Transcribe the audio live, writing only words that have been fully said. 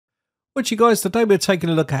Well, you guys, today we're taking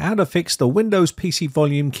a look at how to fix the Windows PC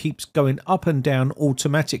volume keeps going up and down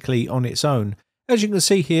automatically on its own. As you can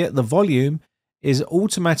see here, the volume is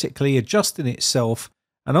automatically adjusting itself,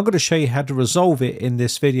 and I'm going to show you how to resolve it in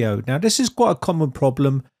this video. Now, this is quite a common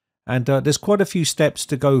problem, and there's quite a few steps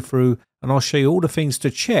to go through, and I'll show you all the things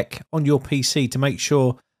to check on your PC to make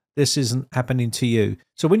sure this isn't happening to you.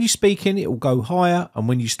 So when you speak in, it will go higher, and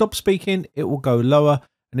when you stop speaking, it will go lower,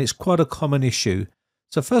 and it's quite a common issue.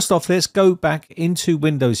 So first off, let's go back into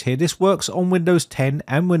Windows here. This works on Windows 10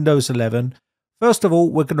 and Windows 11. First of all,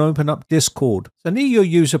 we're going to open up Discord. So near your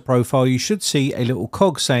user profile, you should see a little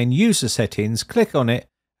cog saying user settings. Click on it.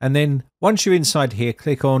 And then once you're inside here,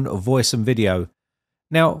 click on voice and video.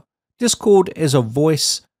 Now, Discord is a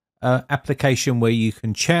voice application where you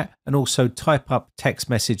can chat and also type up text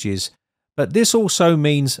messages. But this also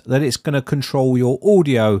means that it's going to control your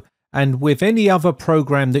audio. And with any other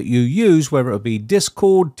program that you use, whether it be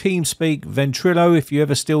Discord, TeamSpeak, Ventrilo, if you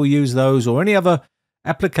ever still use those, or any other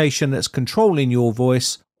application that's controlling your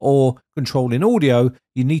voice or controlling audio,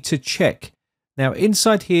 you need to check. Now,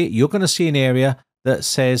 inside here, you're going to see an area that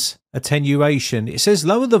says attenuation. It says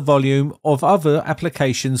lower the volume of other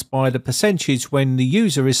applications by the percentage when the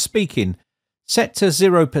user is speaking. Set to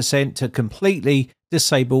 0% to completely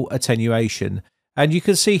disable attenuation. And you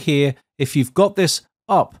can see here, if you've got this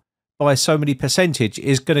up by so many percentage,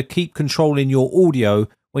 is going to keep controlling your audio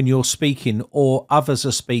when you're speaking or others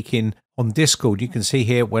are speaking on Discord. You can see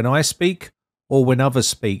here when I speak or when others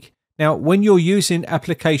speak. Now, when you're using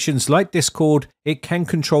applications like Discord, it can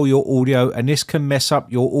control your audio, and this can mess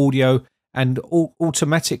up your audio and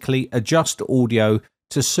automatically adjust audio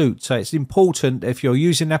to suit. So it's important, if you're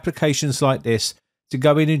using applications like this, to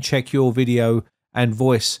go in and check your video and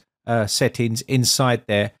voice settings inside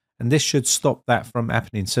there. And this should stop that from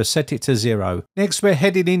happening. So set it to 0. Next, we're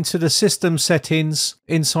heading into the system settings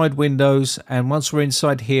inside Windows. And once we're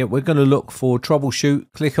inside here, we're going to look for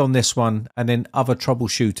troubleshoot. Click on this one, and then other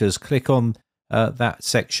troubleshooters. Click on that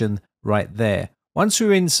section right there. Once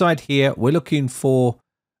we're inside here, we're looking for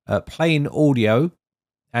playing audio.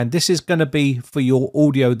 And this is going to be for your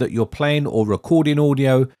audio that you're playing or recording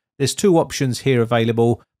audio. There's two options here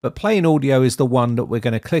available, but playing audio is the one that we're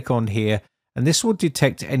going to click on here. And this will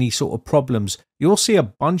detect any sort of problems. You'll see a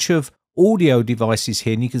bunch of audio devices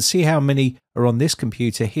here, and you can see how many are on this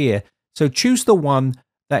computer here. So choose the one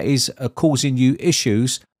that is causing you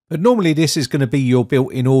issues. But normally this is going to be your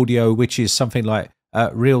built-in audio, which is something like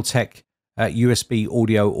Realtek USB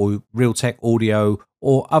audio or Realtek audio,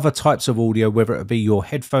 or other types of audio, whether it be your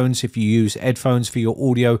headphones. If you use headphones for your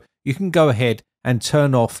audio, you can go ahead and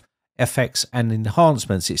turn off effects and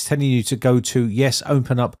enhancements. It's telling you to go to, yes,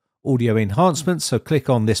 open up audio enhancements. So click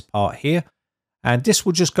on this part here, and this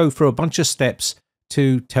will just go through a bunch of steps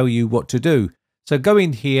to tell you what to do. So go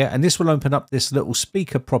in here, and this will open up this little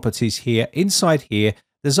speaker properties here. Inside here,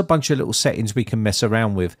 there's a bunch of little settings we can mess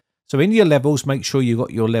around with. So in your levels, make sure you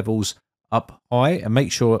got your levels up high, and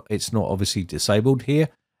make sure it's not obviously disabled here.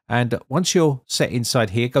 And once you're set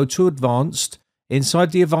inside here, go to advanced.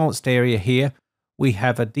 Inside the advanced area here, we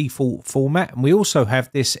have a default format, and we also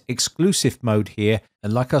have this exclusive mode here.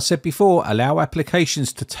 And like I said before, allow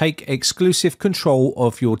applications to take exclusive control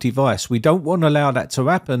of your device. We don't want to allow that to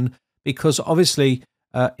happen, because obviously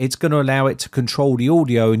it's going to allow it to control the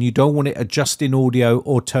audio, and you don't want it adjusting audio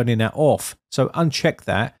or turning that off. So uncheck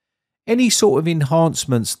that. Any sort of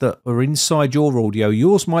enhancements that are inside your audio,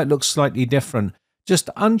 yours might look slightly different.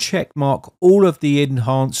 Just uncheck mark all of the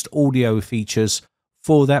enhanced audio features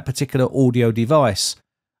for that particular audio device.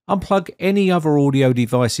 Unplug any other audio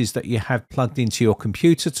devices that you have plugged into your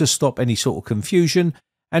computer to stop any sort of confusion,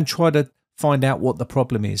 and try to find out what the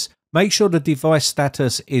problem is. Make sure the device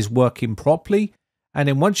status is working properly, and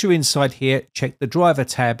then once you're inside here, check the driver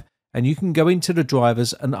tab, and you can go into the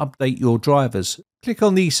drivers and update your drivers. Click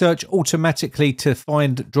on the search automatically to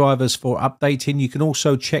find drivers for updating. You can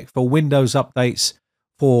also check for Windows updates,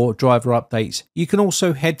 for driver updates. You can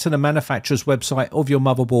also head to the manufacturer's website of your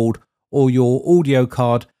motherboard or your audio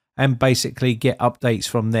card and basically get updates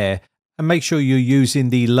from there. And make sure you're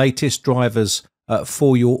using the latest drivers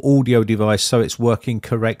for your audio device so it's working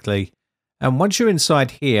correctly. And once you're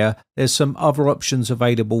inside here, there's some other options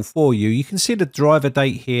available for you. You can see the driver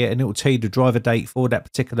date here, and it will tell you the driver date for that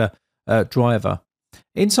particular driver.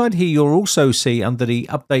 Inside here, you'll also see under the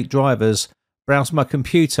update drivers, browse my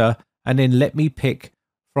computer, and then let me pick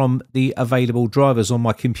from the available drivers on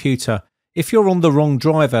my computer. If you're on the wrong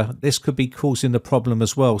driver, this could be causing the problem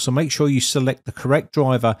as well. So make sure you select the correct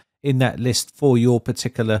driver in that list for your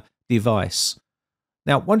particular device.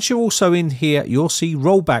 Now, once you're also in here, you'll see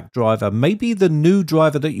rollback driver. Maybe the new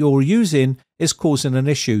driver that you're using is causing an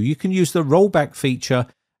issue. You can use the rollback feature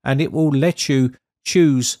and it will let you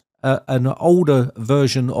choose an older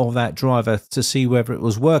version of that driver to see whether it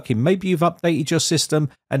was working. Maybe you've updated your system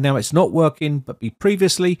and now it's not working, but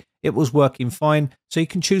previously it was working fine. So you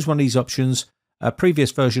can choose one of these options. A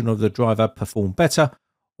previous version of the driver performed better,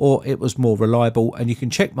 or it was more reliable, and you can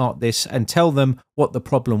check mark this and tell them what the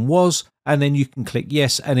problem was, and then you can click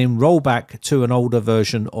yes and then roll back to an older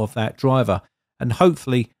version of that driver, and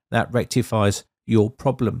hopefully that rectifies your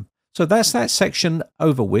problem. So that's that section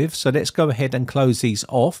over with. So let's go ahead and close these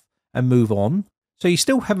off and move on. So you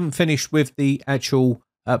still haven't finished with the actual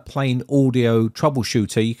plain audio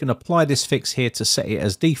troubleshooter. You can apply this fix here to set it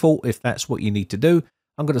as default if that's what you need to do.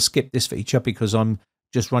 I'm going to skip this feature because I'm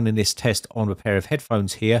just running this test on a pair of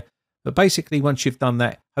headphones here. But basically, once you've done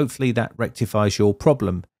that, hopefully that rectifies your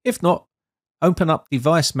problem. If not, open up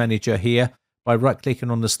Device Manager here by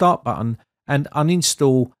right-clicking on the Start button and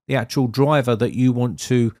uninstall the actual driver that you want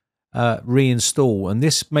to reinstall. And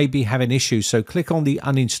this may be having issues, so click on the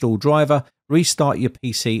uninstall driver, restart your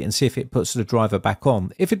PC and see if it puts the driver back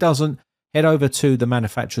on. If it doesn't, head over to the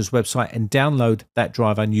manufacturer's website and download that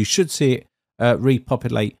driver, and you should see it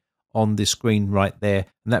repopulate on the screen right there,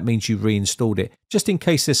 and that means you reinstalled it. Just in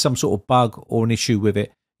case there's some sort of bug or an issue with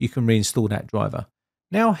it, you can reinstall that driver.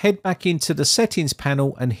 Now head back into the settings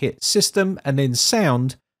panel and hit System and then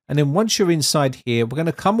Sound, and then once you're inside here, we're going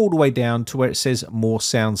to come all the way down to where it says More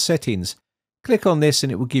Sound Settings. Click on this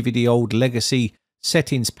and it will give you the old legacy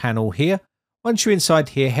settings panel here. Once you're inside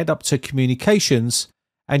here, head up to Communications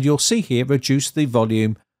and you'll see here reduce the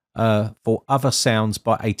volume for other sounds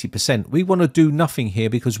by 80%. We want to do nothing here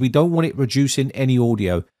because we don't want it reducing any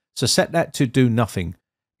audio. So set that to do nothing.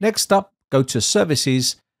 Next up, go to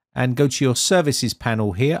Services and go to your Services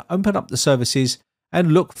panel here. Open up the Services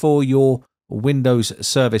and look for your Windows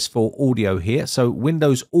service for audio here. So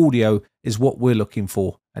Windows Audio is what we're looking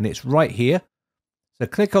for, and it's right here. So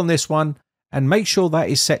click on this one and make sure that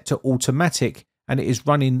is set to automatic and it is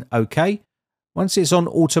running okay. Once it's on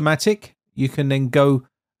automatic, you can then go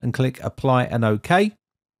and click Apply and OK.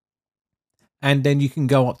 And then you can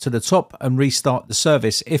go up to the top and restart the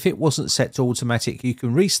service. If it wasn't set to automatic, you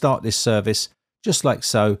can restart this service just like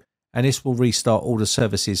so, and this will restart all the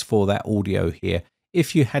services for that audio here.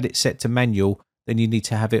 If you had it set to manual, then you need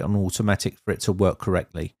to have it on automatic for it to work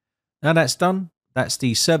correctly. Now that's done. That's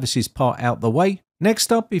the services part out the way. Next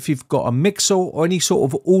up, if you've got a mixer or any sort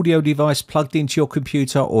of audio device plugged into your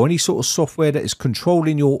computer or any sort of software that is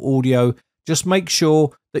controlling your audio, just make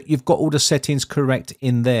sure that you've got all the settings correct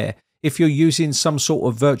in there. If you're using some sort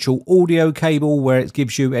of virtual audio cable where it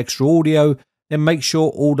gives you extra audio, then make sure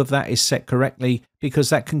all of that is set correctly, because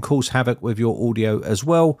that can cause havoc with your audio as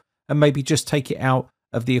well. And maybe just take it out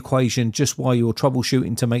of the equation just while you're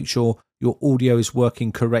troubleshooting to make sure your audio is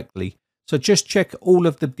working correctly. So just check all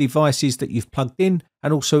of the devices that you've plugged in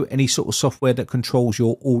and also any sort of software that controls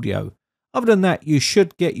your audio. Other than that, you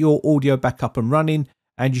should get your audio back up and running,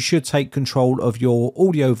 and you should take control of your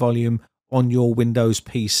audio volume on your Windows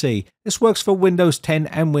PC. This works for Windows 10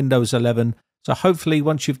 and Windows 11. So hopefully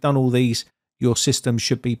once you've done all these, your system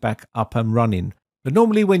should be back up and running. But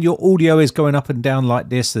normally when your audio is going up and down like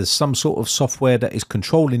this, there's some sort of software that is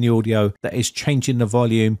controlling the audio that is changing the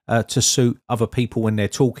volume to suit other people when they're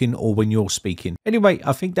talking or when you're speaking. Anyway,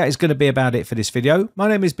 I think that is going to be about it for this video. My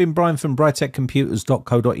name has been Brian from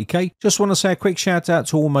briteccomputers.co.uk. Just want to say a quick shout out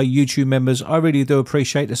to all my YouTube members. I really do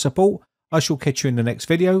appreciate the support. I shall catch you in the next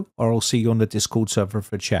video, or I'll see you on the Discord server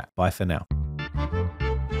for chat. Bye for now.